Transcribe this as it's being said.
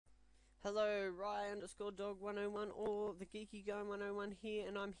Hello, Rye_dog101 or the Geeky Guy 101 here,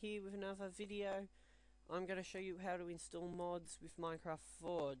 and I'm here with another video. I'm going to show you how to install mods with Minecraft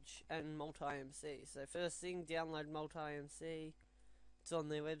Forge and MULTIMC. So first thing, download MULTIMC. It's on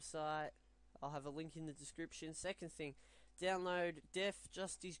their website. I'll have a link in the description. Second thing, download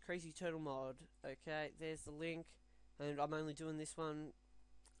DeathJusty's Crazy Turtle mod. Okay, there's the link, and I'm only doing this one.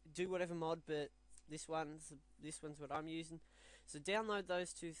 Do whatever mod, but this one's what I'm using. So download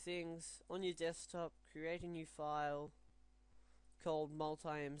those two things on your desktop, create a new file called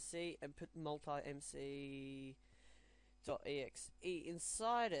MultiMC, and put multimc.exe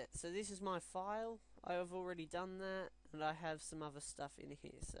inside it. So this is my file. I have already done that, and I have some other stuff in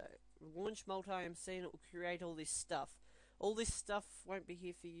here. So launch MultiMC and it will create all this stuff. All this stuff won't be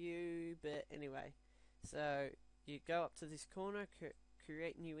here for you, but anyway. So you go up to this corner,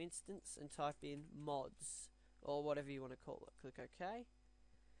 create new instance, and type in mods or whatever you want to call it. Click OK.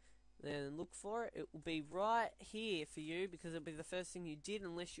 Then look for it. It will be right here for you because it'll be the first thing you did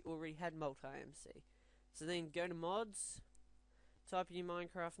unless you already had MultiMC. So then go to mods, type in your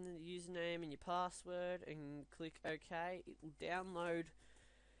Minecraft and the username and your password, and click OK. It will download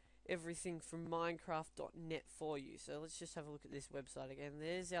everything from Minecraft.net for you. So let's just have a look at this website again.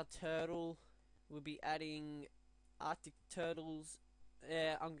 There's our turtle. We'll be adding Arctic turtles.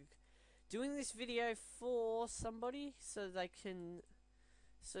 I'm doing this video for somebody so they can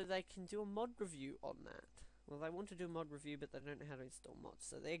do a mod review on that. Well, they want to do a mod review, but they don't know how to install mods,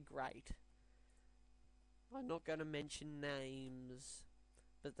 so they're great. I'm not going to mention names,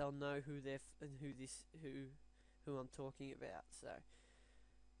 but they'll know who they're who I'm talking about. So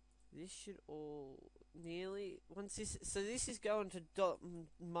this should all nearly this is going to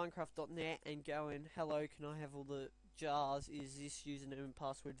Minecraft.net and going, hello, can I have all the jars, is this username and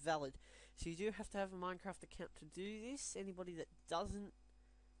password valid? So you do have to have a Minecraft account to do this. Anybody that doesn't,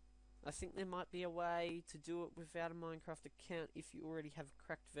 I think there might be a way to do it without a Minecraft account if you already have a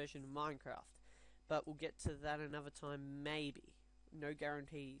cracked version of Minecraft, but we'll get to that another time, maybe. No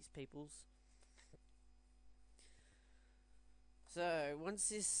guarantees, peoples. So once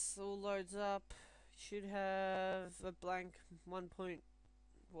this all loads up, you should have a blank what's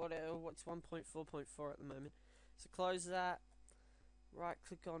 1.4.4 at the moment. So close that, right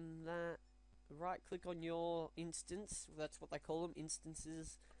click on that, right click on your instance, that's what they call them,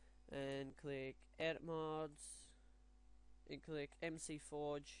 instances, and click edit mods, and click MC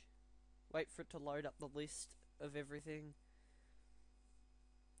Forge, wait for it to load up the list of everything.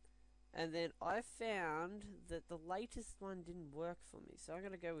 And then I found that the latest one didn't work for me, so I'm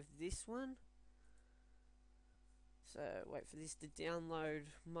going to go with this one. So wait for this to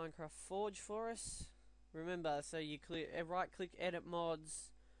download Minecraft Forge for us. Remember, so you right click edit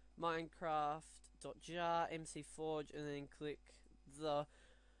mods, Minecraft.jar, MC Forge, and then click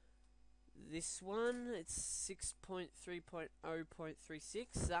this one. It's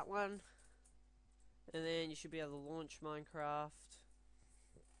 6.3.0.36, that one. And then you should be able to launch Minecraft.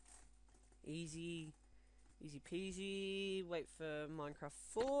 Easy peasy. Wait for Minecraft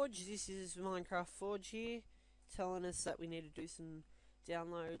Forge. This is Minecraft Forge here, telling us that we need to do some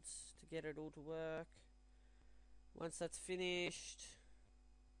downloads to get it all to work. Once that's finished,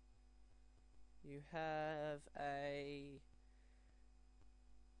 you have a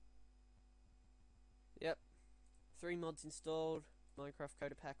 3 mods installed, Minecraft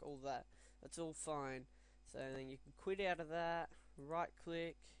Coder Pack, all that. That's all fine. So then you can quit out of that, right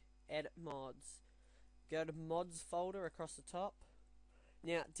click, edit mods, go to mods folder across the top.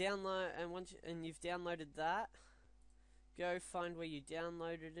 Now download, and once you've downloaded that, go find where you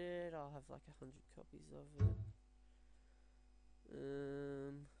downloaded it. I'll have like 100 copies of it. I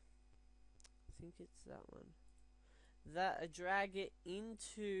think it's that one. Drag it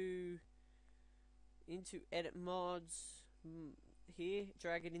into edit mods here.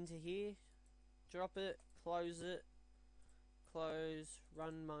 Drag it into here. Drop it. Close it. Close.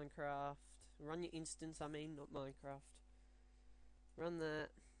 Run Minecraft. Run your instance. I mean, not Minecraft. Run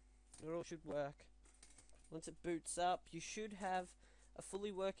that. It all should work. Once it boots up, you should have a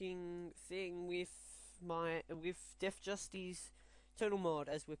fully working thing with DeathJusty's turtle mod,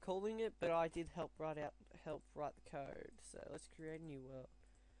 as we're calling it. But I did help write the code. So let's create a new world.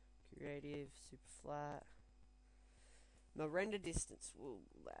 Creative, super flat. My render distance will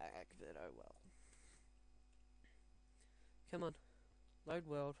lag, but oh well. Come on, load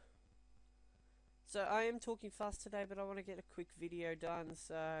world. So I am talking fast today, but I want to get a quick video done.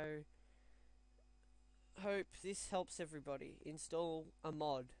 So hope this helps everybody. Install a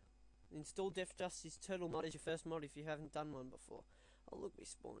mod. Install DeathJusty's turtle mod as your first mod if you haven't done one before. Oh look, we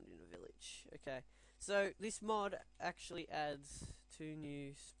spawned in a village. Okay, So this mod actually adds 2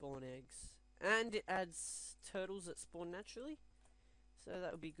 new spawn eggs, and it adds turtles that spawn naturally, so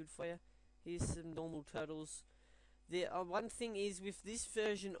that would be good for you. Here's some normal turtles. The one thing is, with this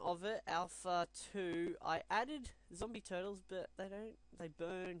version of it, Alpha 2, I added zombie turtles, but they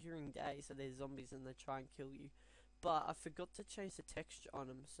burn during day, so they're zombies and they try and kill you. But I forgot to change the texture on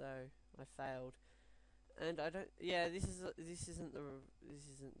them, so I failed. And this isn't the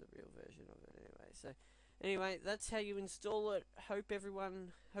real version of it anyway. So anyway, that's how you install it. Hope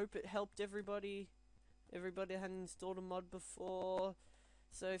it helped everybody. Everybody hadn't installed a mod before.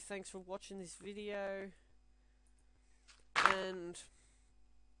 So thanks for watching this video. And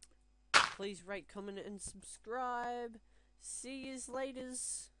please rate, comment, and subscribe. See yous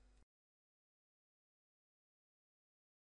laters.